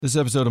This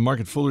episode of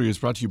Market Foolery is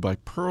brought to you by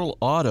Pearl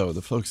Auto,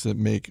 the folks that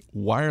make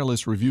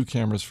wireless review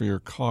cameras for your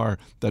car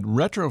that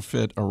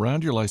retrofit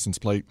around your license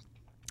plate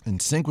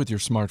and sync with your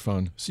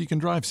smartphone so you can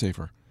drive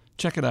safer.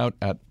 Check it out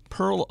at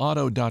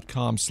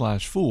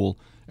pearlauto.com/fool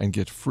and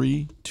get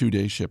free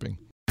 2-day shipping.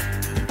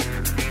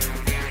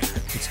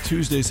 It's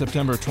Tuesday,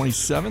 September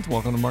 27th.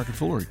 Welcome to Market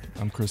Foolery.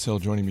 I'm Chris Hill.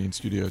 Joining me in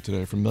studio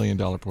today from $1 Million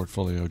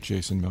Portfolio,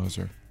 Jason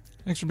Moser.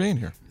 Thanks for being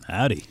here.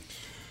 Howdy.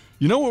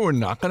 You know what we're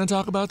not going to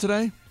talk about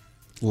today?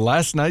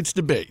 Last night's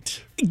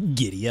debate.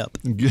 Giddy up.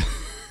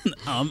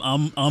 I'm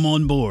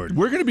on board.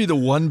 We're going to be the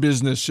one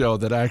business show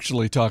that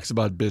actually talks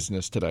about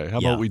business today. How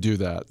about we do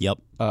that? Yep.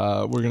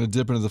 We're going to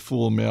dip into the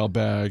Fool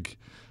mailbag.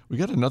 We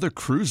got another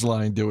cruise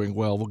line doing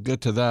well. We'll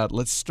get to that.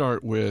 Let's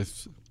start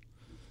with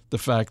the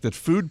fact that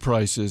food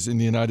prices in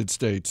the United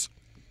States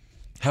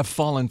have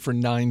fallen for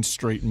 9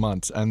 straight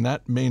months, and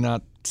that may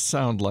not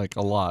sound like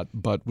a lot,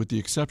 but with the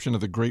exception of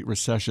the Great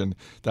Recession,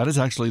 that is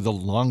actually the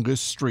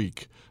longest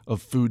streak of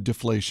food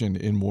deflation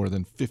in more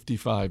than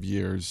 55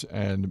 years.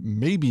 And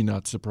maybe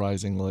not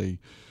surprisingly,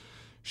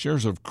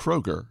 shares of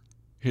Kroger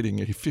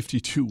hitting a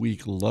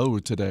 52-week low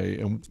today.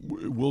 And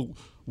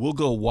we'll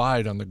go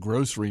wide on the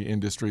grocery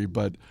industry,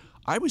 but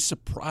I was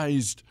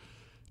surprised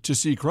to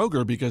see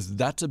Kroger because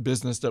that's a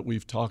business that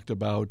we've talked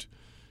about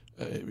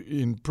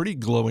in pretty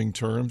glowing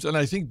terms, and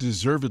I think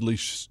deservedly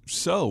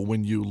so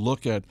when you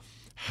look at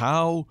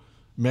how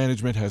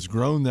management has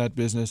grown that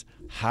business,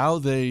 how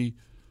they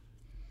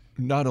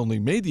not only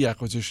made the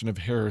acquisition of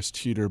Harris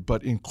Teeter,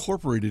 but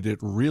incorporated it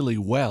really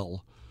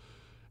well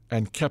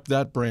and kept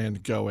that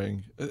brand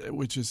going,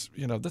 which is,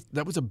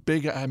 that was a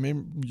big,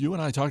 you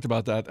and I talked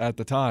about that at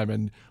the time,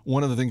 and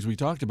one of the things we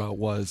talked about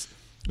was,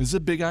 this is a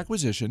big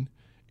acquisition.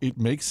 It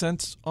makes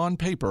sense on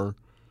paper.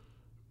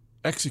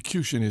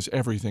 Execution is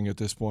everything at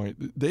this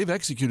point. They've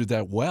executed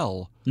that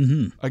well.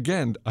 Mm-hmm.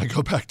 Again, I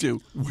go back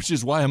to, which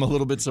is why I'm a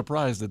little bit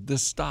surprised that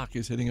this stock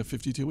is hitting a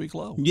 52-week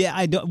low. Yeah,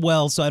 I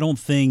don't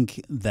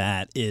think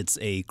that it's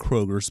a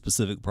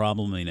Kroger-specific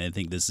problem. I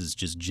think this is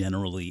just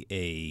generally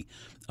a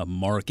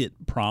market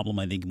problem.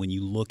 I think when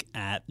you look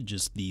at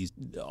just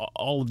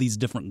all of these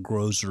different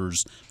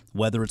grocers,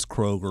 whether it's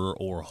Kroger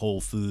or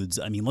Whole Foods,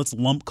 let's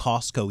lump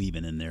Costco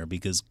even in there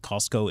because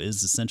Costco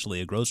is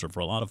essentially a grocer for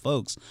a lot of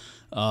folks.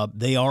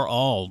 They are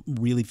all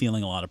really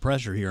feeling a lot of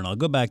pressure here, and I'll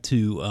go back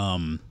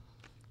to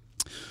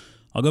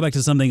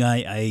something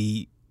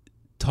I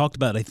talked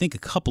about, I think, a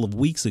couple of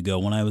weeks ago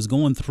when I was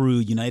going through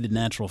United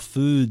Natural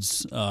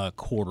Foods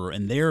quarter,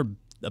 and they're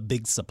a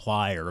big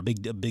supplier, a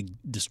big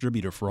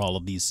distributor for all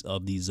of these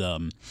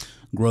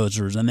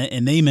grocers,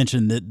 and they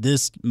mentioned that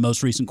this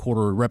most recent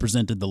quarter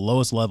represented the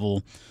lowest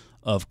level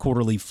of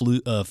quarterly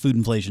food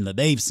inflation that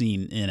they've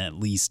seen in at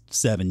least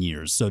 7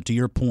 years. So to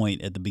your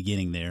point at the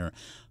beginning there,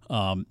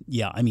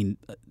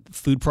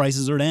 food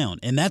prices are down,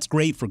 and that's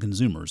great for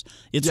consumers.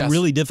 It's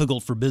really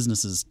difficult for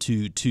businesses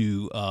to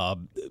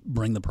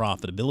bring the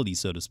profitability,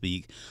 so to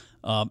speak.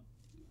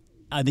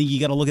 I think you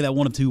got to look at that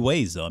one of two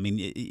ways, though.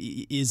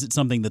 Is it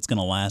something that's going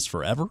to last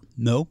forever?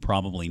 No,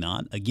 probably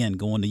not. Again,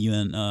 going to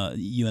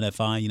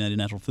UNFI, United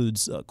Natural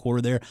Foods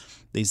quarter there,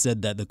 they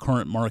said that the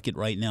current market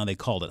right now, they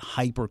called it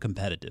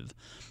hyper-competitive.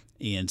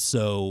 And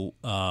so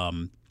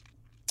I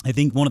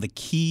think one of the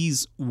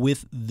keys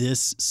with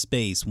this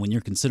space, when you're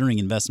considering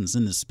investments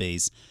in this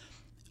space,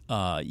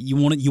 you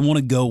want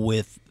to go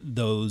with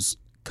those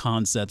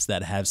concepts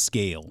that have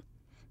scale.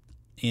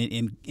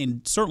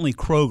 And certainly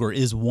Kroger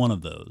is one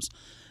of those,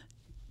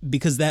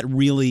 because that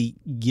really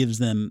gives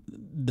them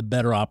the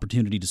better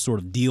opportunity to sort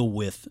of deal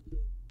with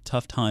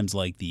tough times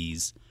like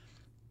these.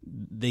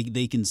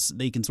 They can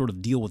sort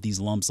of deal with these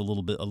lumps a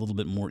little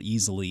bit more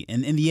easily,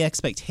 and the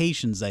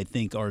expectations, I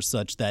think, are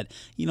such that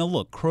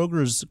look,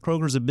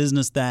 Kroger's a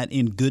business that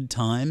in good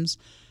times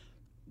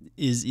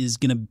is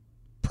going to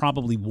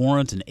probably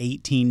warrant an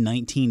 18,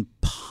 19,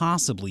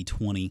 possibly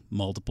 20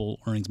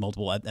 earnings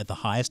multiple at the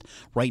highest.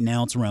 Right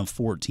now it's around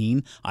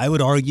 14. I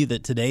would argue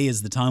that today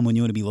is the time when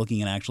you want to be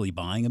looking at actually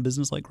buying a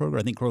business like Kroger.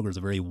 I think Kroger is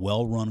a very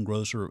well-run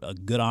grocer, a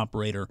good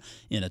operator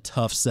in a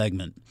tough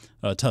segment,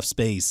 a tough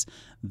space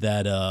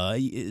that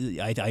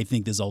I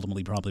think this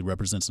ultimately probably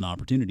represents an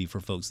opportunity for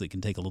folks that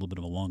can take a little bit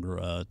of a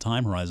longer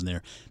time horizon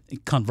there.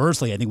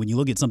 Conversely, I think when you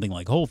look at something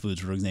like Whole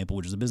Foods, for example,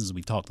 which is a business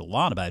we've talked a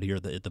lot about here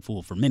at the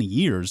Fool for many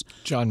years.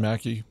 John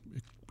Mackey,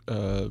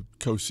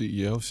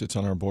 co-CEO, sits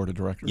on our board of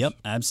directors. Yep,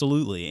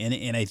 absolutely.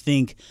 And I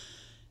think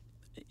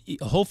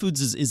Whole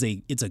Foods is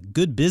a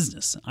good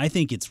business. I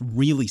think it's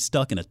really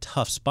stuck in a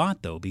tough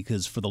spot, though,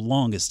 because for the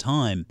longest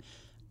time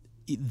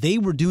they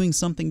were doing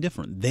something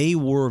different. They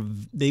were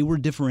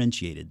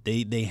differentiated.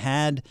 They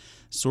had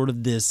sort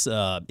of this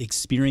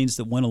experience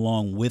that went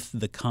along with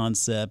the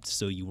concept.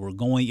 So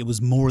it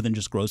was more than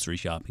just grocery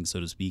shopping, so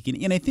to speak.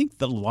 And I think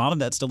that a lot of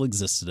that still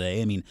exists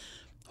today.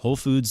 Whole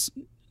Foods,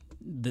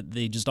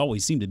 they just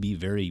always seem to be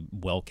very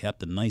well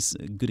kept and nice,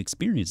 good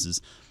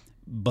experiences.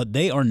 but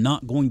they are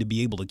not going to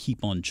be able to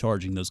keep on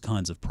charging those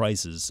kinds of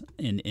prices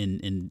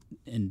and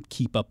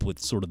keep up with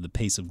sort of the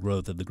pace of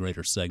growth of the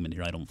greater segment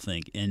here, I don't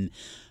think. And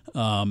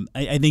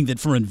I think that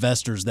for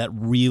investors, that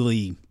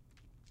really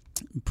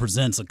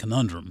presents a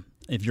conundrum.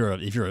 If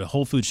you're a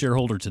Whole Foods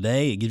shareholder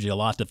today, it gives you a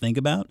lot to think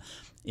about.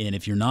 And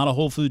if you're not a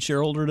Whole Foods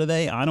shareholder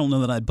today, I don't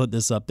know that I'd put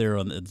this up there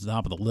on the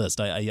top of the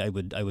list. I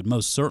would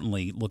most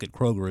certainly look at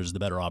Kroger as the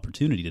better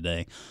opportunity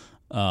today.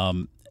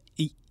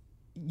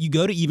 You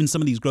go to even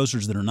some of these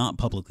grocers that are not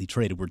publicly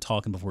traded. We're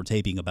talking before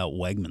taping about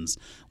Wegmans,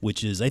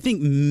 which is, I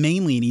think,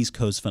 mainly an East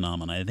Coast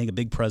phenomenon. I think a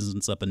big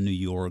presence up in New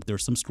York.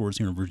 There's some stores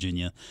here in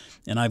Virginia,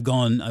 and I've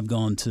gone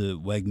to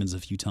Wegmans a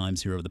few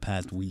times here over the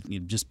past week.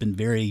 I've just been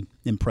very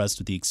impressed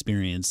with the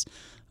experience.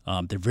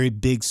 They're very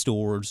big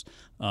stores,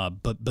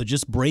 but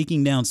just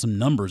breaking down some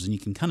numbers, and you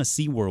can kind of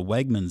see where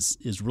Wegmans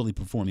is really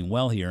performing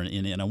well here.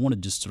 And I want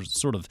to just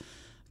sort of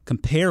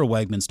compare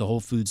Wegmans to Whole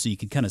Foods so you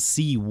can kind of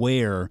see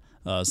where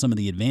some of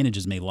the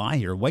advantages may lie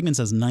here. Wegmans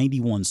has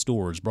 91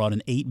 stores, brought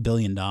in $8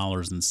 billion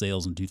in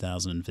sales in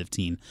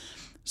 2015.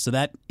 So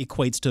that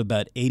equates to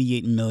about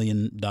 $88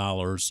 million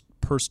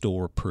per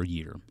store per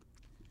year.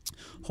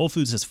 Whole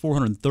Foods has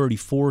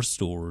 434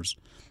 stores,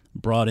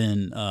 brought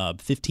in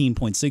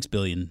 $15.6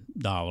 billion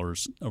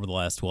over the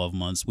last 12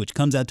 months, which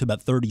comes out to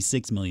about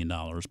 $36 million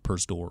per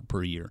store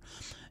per year.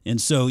 And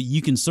so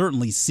you can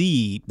certainly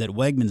see that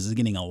Wegmans is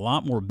getting a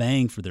lot more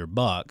bang for their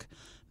buck.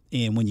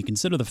 And when you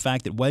consider the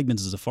fact that Wegmans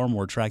is a far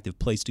more attractive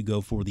place to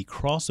go for the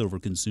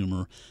crossover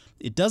consumer,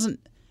 you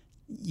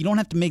don't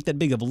have to make that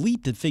big of a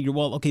leap to figure,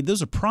 well, okay, there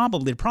are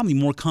probably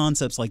more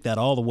concepts like that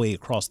all the way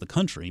across the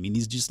country. I mean,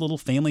 these just little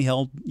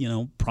family-held,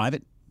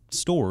 private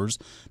stores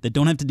that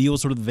don't have to deal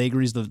with sort of the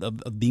vagaries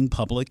of being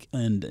public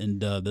and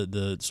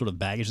the sort of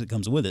baggage that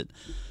comes with it.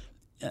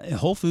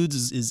 Whole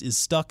Foods is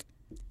stuck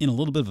in a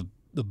little bit of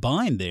the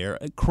bind there.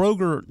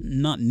 Kroger,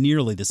 not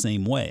nearly the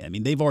same way. I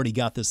mean, they've already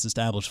got this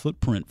established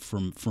footprint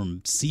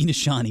from sea to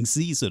shining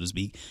sea, so to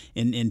speak.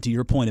 And to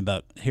your point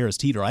about Harris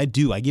Teeter, I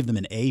give them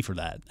an A for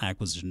that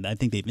acquisition. I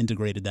think they've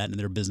integrated that into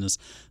their business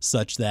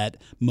such that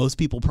most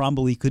people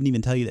probably couldn't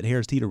even tell you that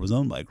Harris Teeter was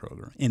owned by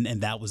Kroger. And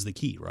that was the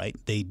key, right?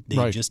 They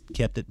right. just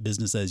kept it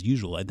business as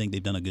usual. I think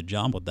they've done a good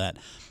job with that.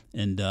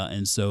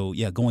 And so,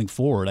 yeah, going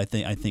forward, I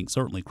think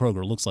certainly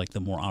Kroger looks like the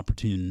more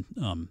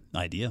opportune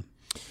idea.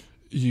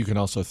 You can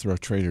also throw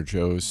Trader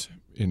Joe's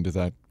into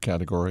that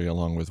category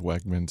along with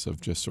Wegmans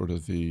of just sort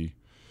of the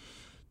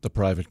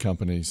private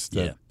companies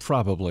that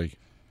probably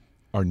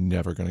are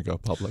never going to go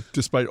public,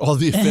 despite all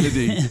the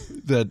affinity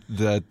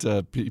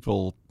that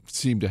people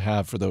seem to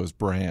have for those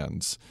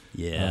brands.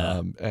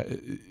 Yeah.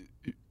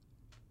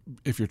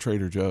 If you're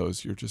Trader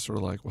Joe's, you're just sort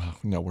of like, well,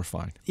 no, we're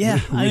fine.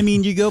 Yeah, I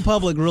mean, you go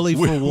public really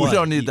for what? We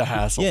don't need the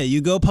hassle. Yeah,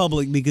 you go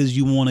public because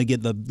you want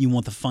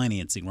the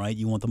financing, right?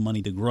 You want the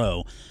money to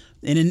grow.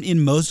 And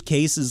in most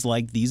cases,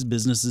 like these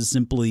businesses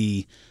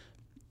simply,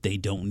 they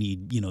don't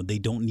need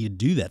to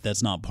do that.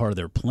 That's not part of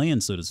their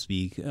plan, so to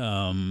speak.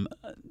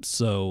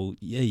 So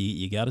yeah,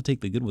 you got to take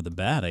the good with the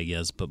bad, I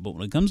guess. But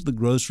when it comes to the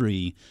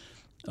grocery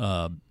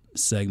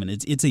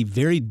segment, it's a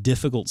very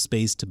difficult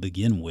space to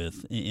begin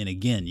with. And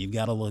again, you've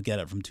got to look at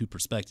it from two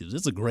perspectives.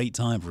 It's a great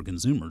time for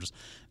consumers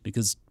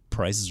because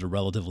prices are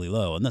relatively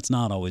low, and that's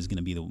not always going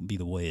to be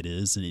the way it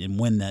is. And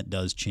when that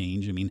does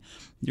change, I mean,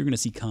 you're going to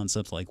see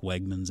concepts like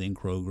Wegmans and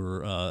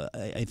Kroger.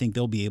 I think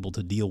they'll be able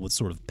to deal with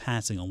sort of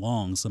passing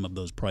along some of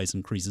those price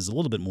increases a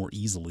little bit more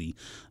easily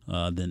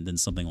than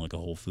something like a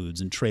Whole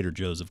Foods. And Trader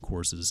Joe's, of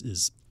course,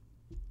 is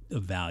a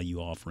value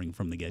offering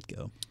from the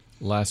get-go.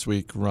 Last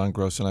week, Ron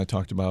Gross and I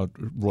talked about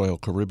Royal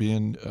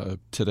Caribbean.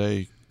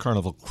 Today,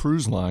 Carnival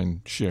Cruise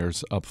Line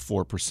shares up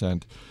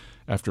 4%.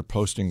 After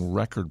posting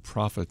record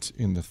profits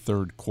in the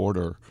third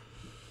quarter.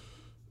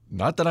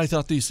 Not that I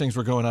thought these things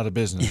were going out of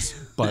business,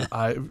 but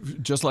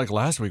just like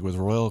last week with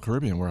Royal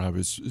Caribbean, where I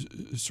was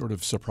sort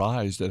of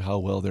surprised at how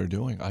well they're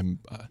doing.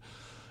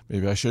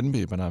 Maybe I shouldn't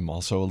be, but I'm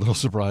also a little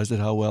surprised at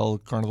how well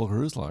Carnival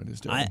Cruise Line is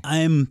doing.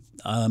 I'm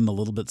a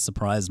little bit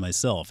surprised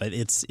myself.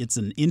 It's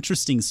an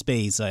interesting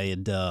space. I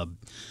had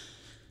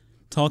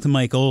talked to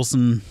Mike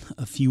Olson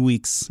a few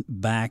weeks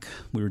back.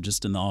 We were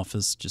just in the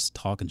office just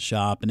talking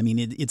shop. And I mean,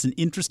 it's an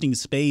interesting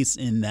space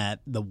in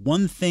that the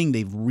one thing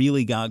they've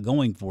really got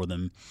going for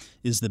them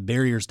is the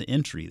barriers to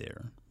entry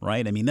there,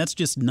 right? I mean, that's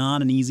just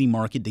not an easy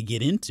market to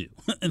get into.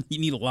 You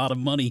need a lot of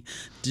money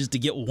just to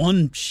get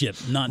one ship,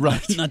 not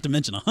to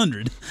mention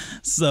 100.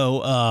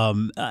 So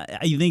I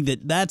think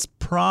that's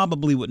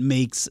probably what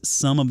makes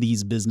some of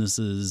these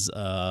businesses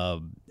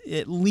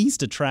at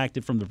least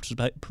attractive from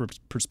the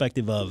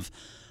perspective of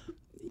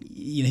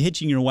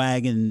hitching your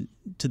wagon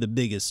to the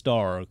biggest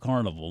star,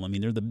 Carnival. I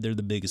mean, they're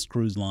the biggest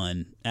cruise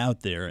line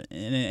out there,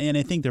 and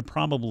I think there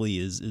probably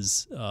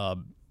is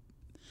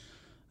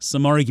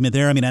some argument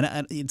there. I mean,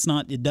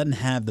 it doesn't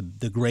have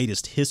the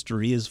greatest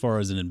history as far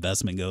as an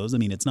investment goes. I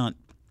mean, it's not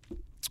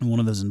one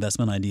of those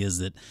investment ideas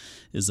that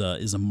is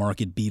a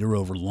market beater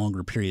over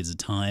longer periods of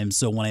time.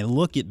 So when I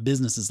look at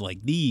businesses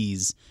like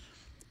these,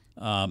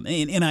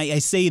 And I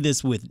say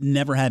this with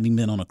never having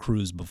been on a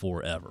cruise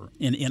before ever.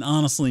 And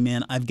honestly,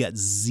 man, I've got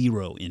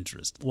zero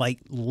interest, like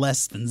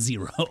less than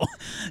zero.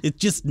 It's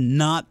just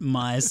not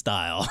my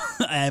style.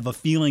 I have a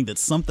feeling that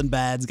something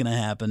bad's going to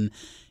happen.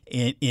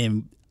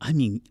 And I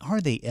mean,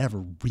 are they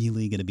ever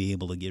really going to be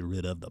able to get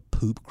rid of the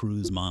poop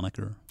cruise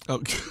moniker?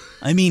 Oh.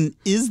 I mean,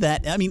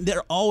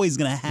 they're always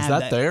going to have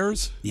that. Is that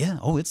theirs? Yeah.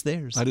 Oh, it's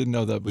theirs. I didn't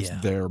know that was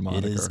their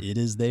moniker. It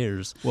is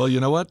theirs. Well, you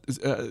know what?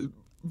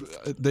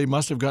 They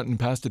must have gotten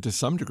past it to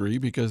some degree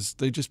because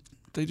they just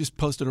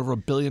posted over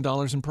 $1 billion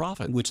in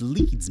profit. Which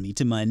leads me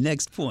to my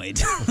next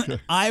point. Okay.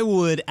 I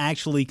would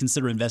actually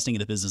consider investing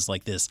in a business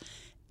like this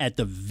at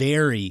the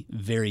very,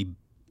 very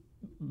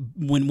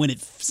when it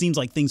seems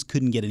like things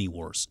couldn't get any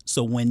worse.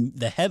 So when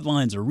the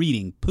headlines are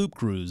reading poop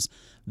cruise,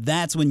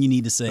 that's when you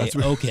need to say,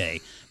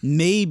 okay,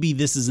 maybe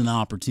this is an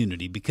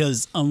opportunity,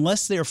 because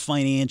unless they're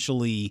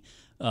financially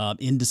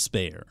in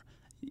despair,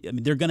 I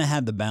mean, they're going to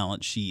have the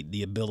balance sheet,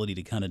 the ability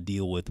to kind of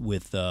deal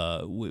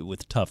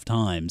with tough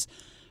times.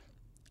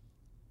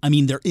 I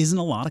mean, there isn't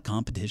a lot of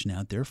competition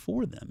out there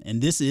for them.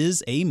 And this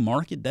is a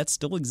market that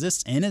still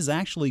exists and is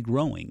actually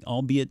growing,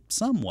 albeit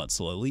somewhat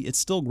slowly. It's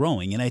still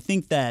growing. And I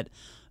think that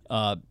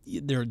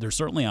there's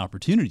certainly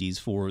opportunities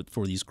for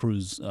these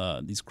cruise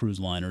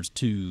liners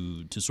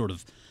to sort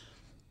of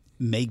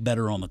make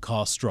better on the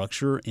cost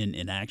structure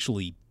and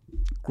actually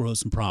grow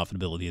some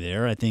profitability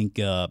there. I think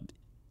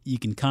you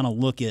can kind of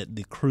look at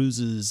the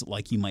cruises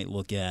like you might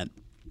look at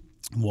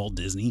Walt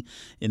Disney,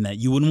 in that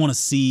you wouldn't want to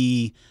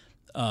see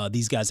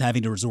these guys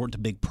having to resort to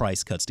big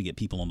price cuts to get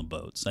people on the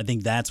boats. I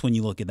think that's when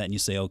you look at that and you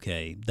say,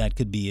 okay, that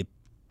could be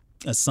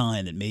a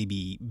sign that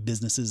maybe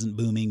business isn't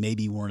booming,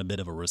 maybe we're in a bit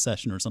of a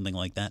recession or something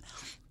like that.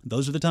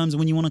 Those are the times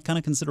when you want to kind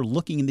of consider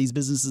looking in these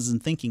businesses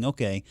and thinking,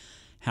 okay,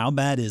 how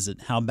bad is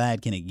it? How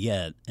bad can it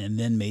get? And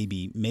then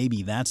maybe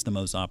that's the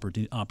most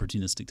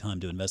opportunistic time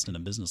to invest in a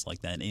business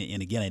like that.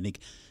 And again, I think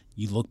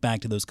you look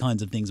back to those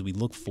kinds of things that we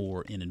look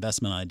for in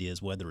investment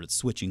ideas, whether it's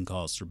switching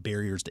costs or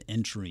barriers to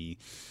entry.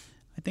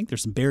 I think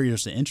there's some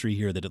barriers to entry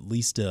here that at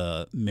least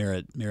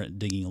merit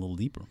digging a little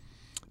deeper.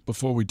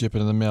 Before we dip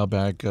into the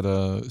mailbag,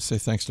 gotta say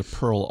thanks to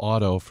Pearl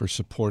Auto for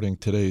supporting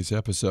today's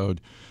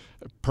episode.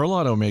 Pearl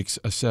Auto makes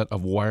a set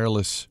of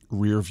wireless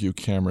rear view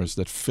cameras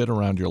that fit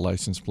around your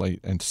license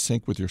plate and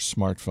sync with your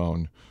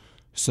smartphone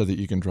so that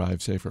you can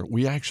drive safer.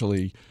 We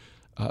actually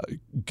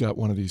got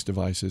one of these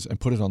devices and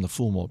put it on the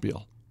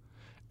Foolmobile.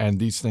 And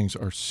these things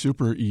are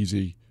super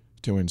easy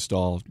to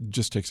install. It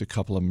just takes a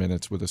couple of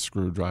minutes with a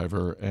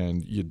screwdriver,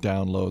 and you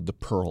download the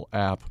Pearl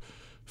app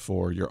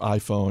for your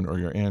iPhone or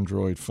your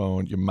Android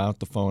phone. You mount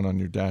the phone on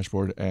your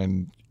dashboard,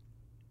 and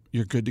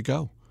you're good to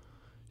go.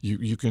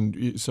 You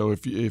can, so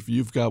if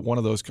you've got one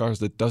of those cars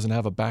that doesn't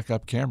have a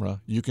backup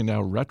camera, you can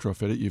now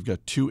retrofit it. You've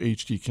got 2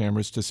 HD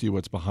cameras to see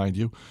what's behind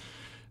you.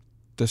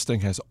 This thing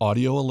has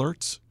audio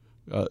alerts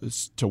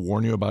to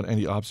warn you about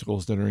any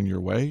obstacles that are in your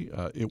way.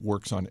 It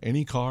works on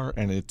any car,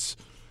 and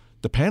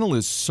the panel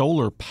is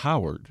solar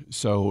powered,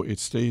 so it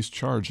stays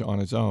charged on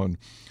its own,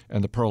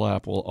 and the Pearl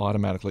app will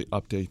automatically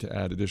update to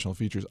add additional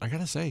features. I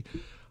gotta say,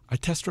 I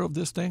test drove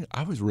this thing.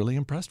 I was really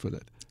impressed with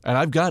it, and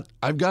I've got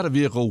a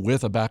vehicle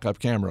with a backup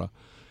camera,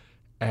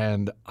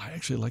 and I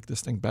actually like this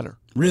thing better.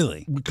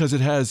 Really? Because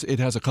it has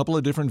a couple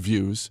of different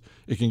views.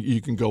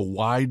 You can go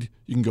wide.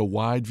 You can go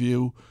wide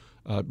view.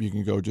 You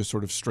can go just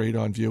sort of straight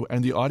on view,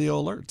 and the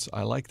audio alerts.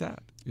 I like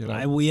that. You know?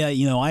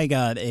 I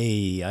got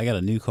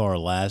a new car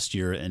last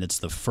year, and it's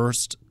the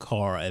first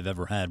car I've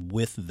ever had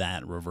with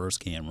that reverse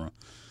camera.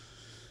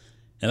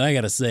 And I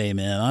got to say,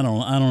 man, I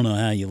don't know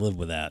how you live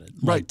without it.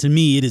 Like, right. To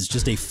me, it is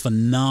just a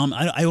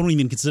phenomenal. I don't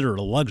even consider it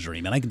a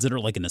luxury, man. I consider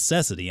it like a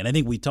necessity. And I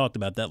think we talked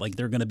about that. Like,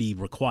 they're going to be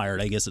required,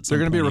 I guess, at some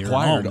point. They're going to be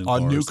required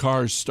on new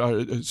cars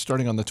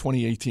starting on the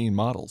 2018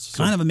 models.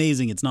 So. Kind of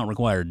amazing it's not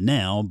required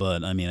now,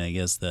 but I mean, I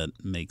guess that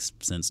makes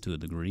sense to a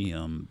degree.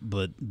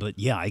 But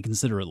yeah, I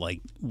consider it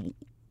like.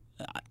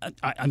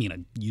 I mean, I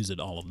use it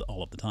all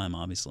of the time,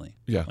 obviously.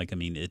 Yeah. Like, I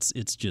mean, it's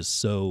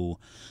just so.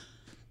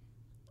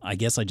 I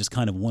guess I just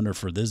kind of wonder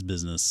for this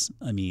business.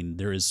 I mean,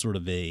 there is sort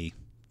of a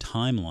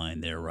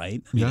timeline there,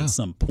 right? I mean, at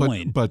some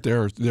point. But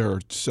there are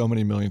so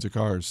many millions of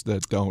cars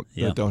that don't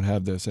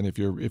have this, and if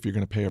you're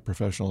going to pay a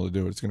professional to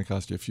do it, it's going to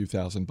cost you a few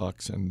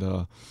 $1,000,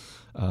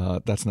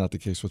 and that's not the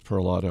case with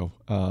Pearl Auto.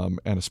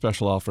 And a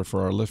special offer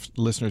for our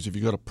listeners: if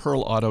you go to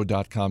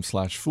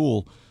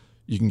pearlauto.com/fool,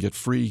 you can get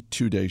free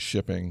 2-day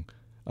shipping.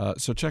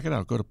 So check it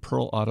out. Go to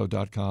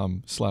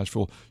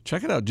pearlauto.com/fool.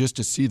 Check it out just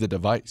to see the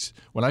device.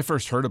 When I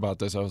first heard about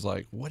this, I was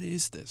like, what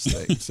is this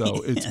thing?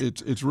 So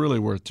it's really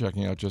worth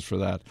checking out just for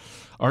that.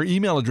 Our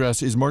email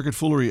address is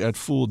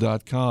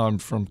marketfoolery@fool.com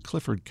from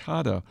Clifford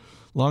Cotta,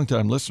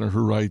 longtime listener, who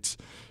writes,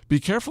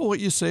 "Be careful what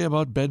you say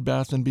about Bed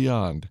Bath &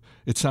 Beyond.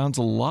 It sounds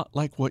a lot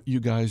like what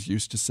you guys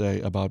used to say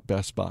about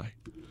Best Buy."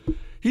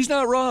 He's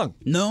not wrong.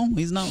 No,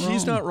 he's not wrong.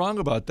 He's not wrong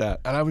about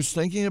that. And I was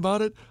thinking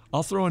about it.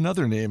 I'll throw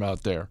another name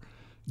out there.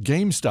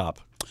 GameStop.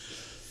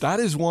 That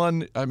is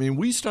one. I mean,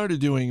 we started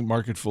doing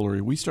Market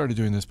Foolery. We started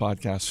doing this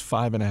podcast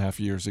 5.5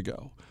 years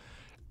ago.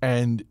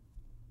 And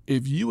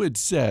if you had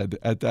said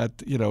at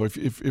that,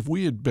 if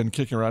we had been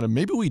kicking around, and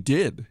maybe we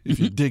did, if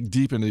you dig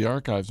deep into the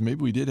archives,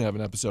 maybe we did have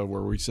an episode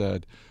where we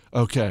said,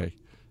 okay,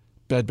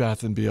 Bed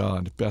Bath &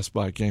 Beyond, Best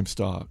Buy,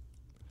 GameStop,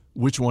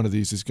 which one of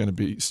these is going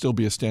to still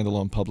be a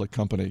standalone public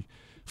company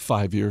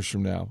 5 years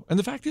from now? And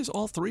the fact is,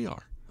 all three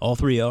are. All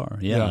three are,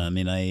 yeah. I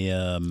mean,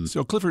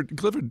 So Clifford,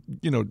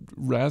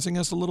 razzing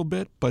us a little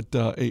bit, but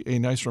a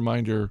nice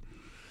reminder: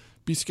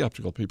 be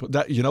skeptical, people.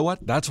 You know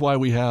what? That's why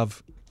we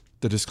have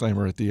the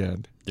disclaimer at the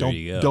end.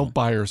 You go. Don't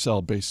buy or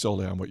sell based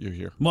solely on what you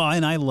hear. Well,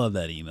 and I love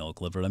that email,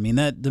 Clifford. I mean,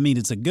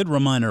 it's a good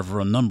reminder for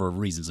a number of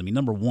reasons. I mean,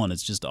 number one,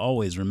 it's just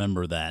always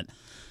remember that,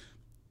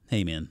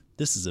 hey, man,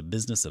 this is a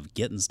business of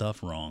getting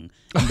stuff wrong.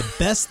 And the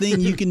best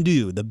thing you can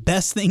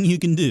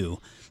do,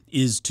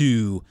 is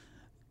to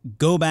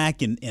go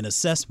back and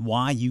assess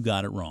why you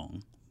got it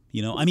wrong.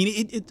 I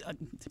mean,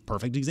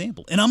 perfect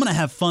example. And I'm going to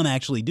have fun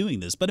actually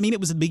doing this. But I mean, it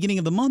was at the beginning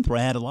of the month where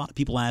I had a lot of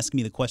people asking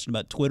me the question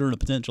about Twitter and a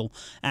potential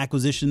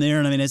acquisition there.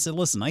 And I mean, I said,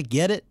 listen, I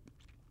get it.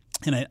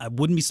 And I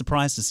wouldn't be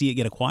surprised to see it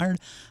get acquired.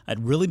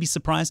 I'd really be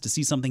surprised to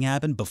see something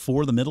happen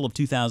before the middle of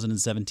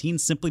 2017,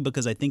 simply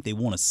because I think they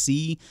want to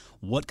see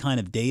what kind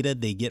of data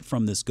they get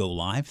from this go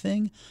live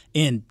thing.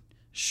 And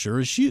sure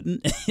as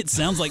shooting, it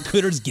sounds like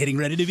Twitter's getting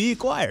ready to be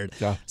acquired.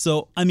 Yeah.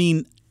 So, I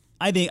mean,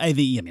 I think,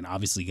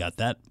 obviously got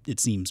that. It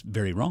seems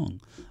very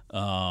wrong.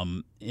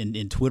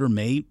 And Twitter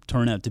may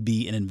turn out to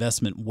be an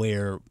investment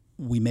where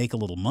we make a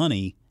little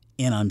money,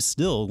 and I'm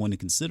still going to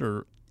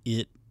consider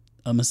it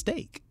a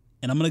mistake.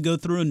 And I'm going to go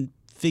through and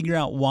figure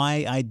out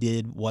why I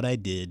did what I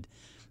did,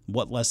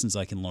 what lessons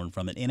I can learn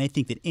from it. And I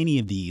think that any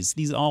of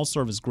these all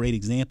serve as great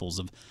examples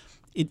of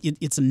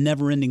it's a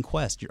never-ending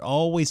quest. You're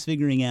always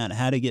figuring out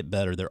how to get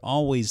better. There are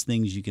always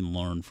things you can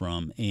learn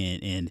from,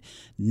 and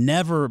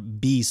never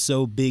be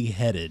so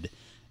big-headed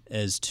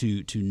as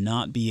to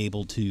not be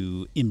able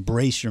to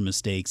embrace your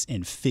mistakes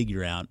and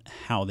figure out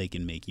how they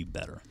can make you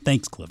better.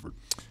 Thanks, Clifford.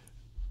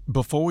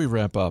 Before we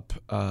wrap up,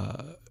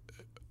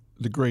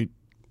 the great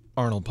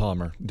Arnold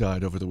Palmer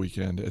died over the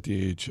weekend at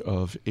the age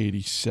of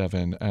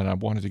 87, and I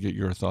wanted to get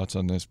your thoughts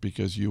on this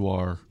because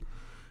you're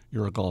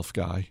a golf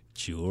guy.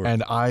 Sure.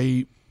 And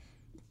I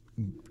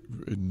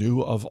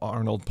knew of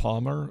Arnold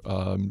Palmer.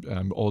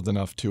 I'm old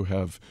enough to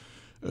have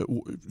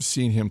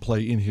seen him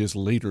play in his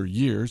later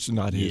years,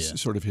 not his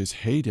sort of his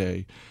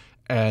heyday.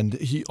 And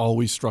he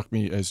always struck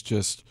me as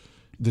just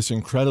this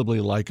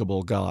incredibly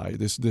likable guy,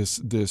 this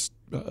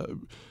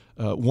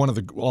one of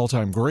the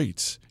all-time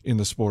greats in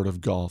the sport of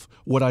golf.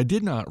 What I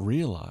did not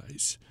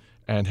realize,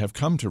 and have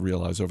come to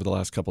realize over the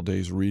last couple of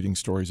days reading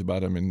stories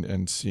about him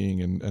and seeing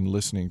and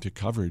listening to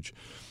coverage,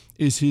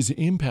 is his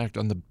impact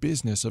on the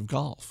business of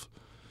golf.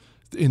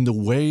 In the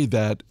way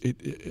that,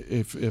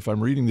 if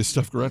I'm reading this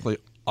stuff correctly,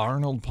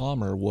 Arnold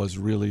Palmer was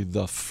really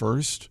the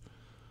first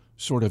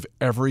sort of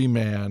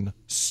everyman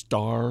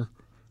star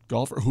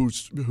golfer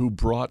who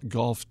brought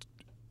golf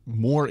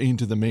more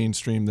into the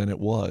mainstream than it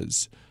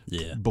was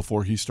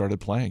before he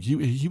started playing.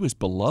 He was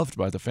beloved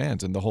by the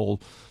fans, and the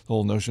whole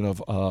notion of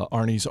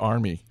Arnie's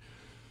Army.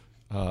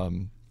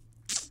 And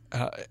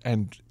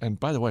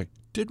by the way,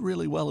 did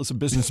really well as a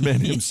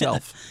businessman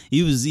himself.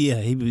 He was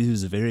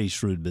a very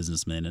shrewd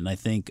businessman, and I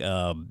think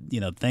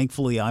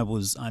thankfully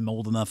I'm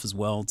old enough as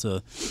well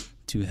to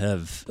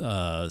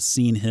have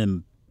seen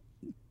him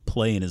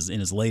play in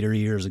his later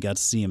years. I got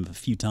to see him a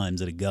few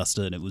times at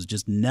Augusta, and it was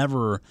just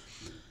never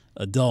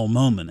a dull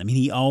moment. I mean,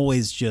 he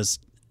always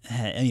just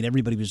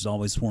everybody was just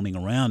always swarming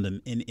around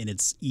him, and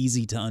it's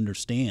easy to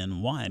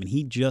understand why. I mean,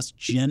 he just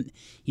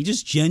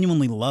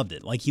genuinely loved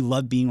it. Like, he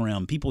loved being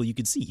around people. You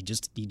could see he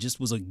just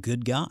was a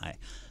good guy,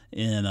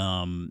 and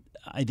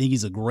I think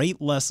he's a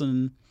great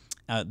lesson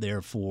out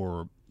there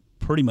for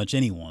pretty much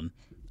anyone.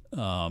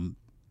 I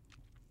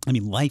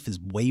mean, life is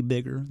way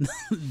bigger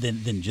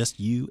than just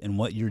you and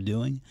what you're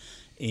doing,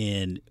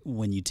 and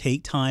when you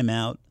take time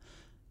out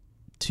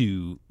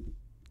to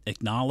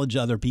acknowledge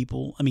other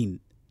people, I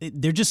mean,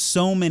 there are just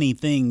so many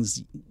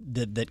things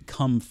that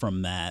come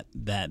from that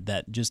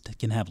just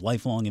can have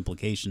lifelong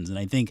implications. And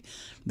I think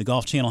the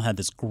Golf Channel had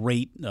this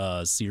great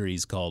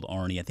series called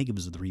Arnie. I think it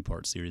was a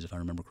 3-part series, if I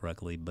remember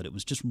correctly, but it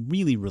was just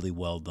really, really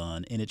well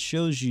done. And it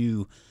shows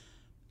you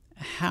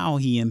how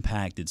he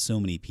impacted so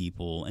many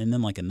people. And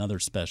then like another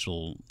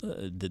special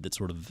that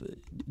sort of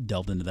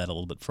delved into that a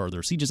little bit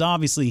further. So he just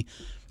obviously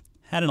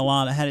had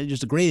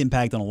just a great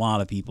impact on a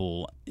lot of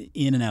people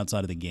in and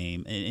outside of the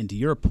game. And to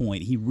your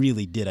point, he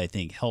really did, I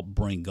think, help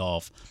bring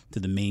golf to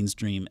the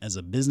mainstream as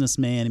a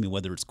businessman. I mean,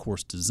 whether it's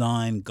course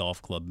design,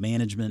 golf club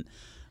management.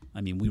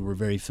 I mean, we were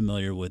very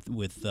familiar with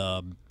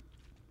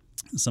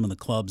some of the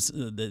clubs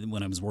that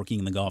when I was working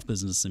in the golf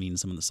business. I mean,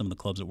 some of the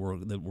clubs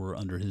that were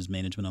under his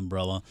management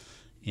umbrella.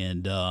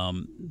 And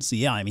so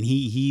yeah, I mean,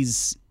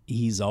 he's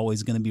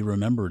always going to be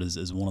remembered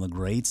as one of the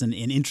greats. And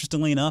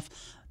interestingly enough,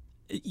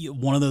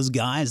 one of those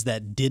guys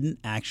that didn't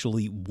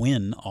actually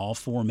win all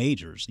 4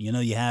 majors. You know,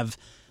 you have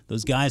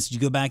those guys that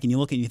you go back and you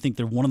look at and you think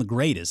they're one of the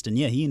greatest. And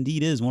yeah, he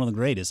indeed is one of the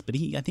greatest. But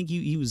I think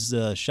he was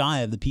shy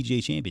of the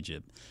PGA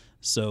Championship.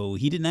 So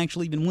he didn't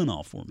actually even win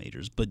all 4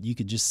 majors, but you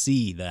could just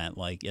see that,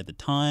 like, at the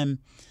time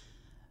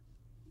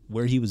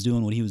where he was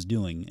doing what he was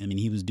doing, I mean,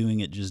 he was doing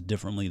it just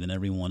differently than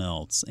everyone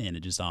else, and it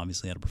just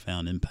obviously had a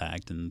profound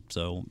impact. And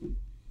so,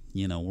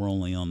 you know, we're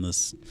only on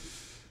this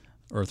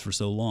earth for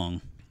so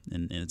long,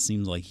 and it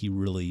seems like he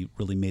really,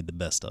 really made the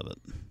best of it.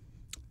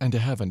 And to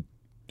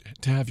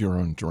have your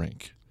own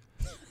drink.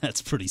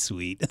 That's pretty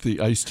sweet. The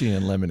iced tea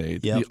and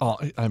lemonade. Yep.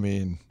 I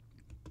mean...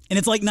 And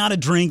it's like not a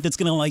drink that's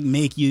gonna like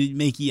make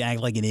you act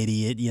like an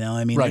idiot, you know.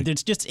 I mean, right.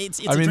 It's just it's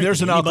I mean, a drink there's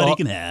that anybody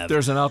can have.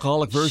 There's an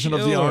alcoholic version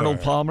of the Sure.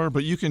 Arnold Palmer,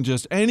 but you can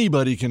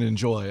anybody can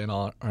enjoy an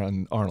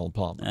Arnold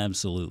Palmer.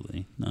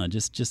 Absolutely, no,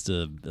 just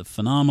a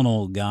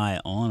phenomenal guy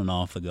on and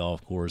off the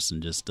golf course,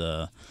 and just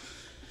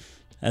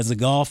as a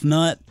golf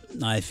nut,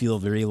 I feel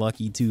very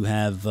lucky to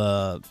have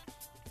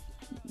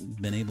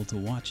been able to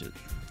watch it.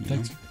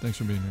 Thanks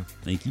for being here.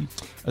 Thank you.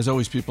 As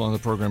always, people on the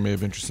program may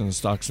have interest in the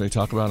stocks they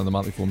talk about, and the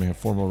Motley Fool may have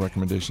formal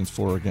recommendations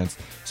for or against,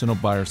 so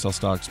don't buy or sell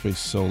stocks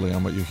based solely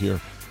on what you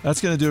hear. That's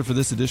going to do it for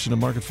this edition of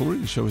Market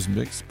Foolery. The show is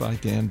mixed by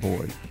Dan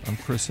Boyd. I'm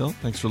Chris Hill.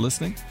 Thanks for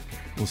listening.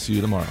 We'll see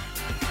you tomorrow.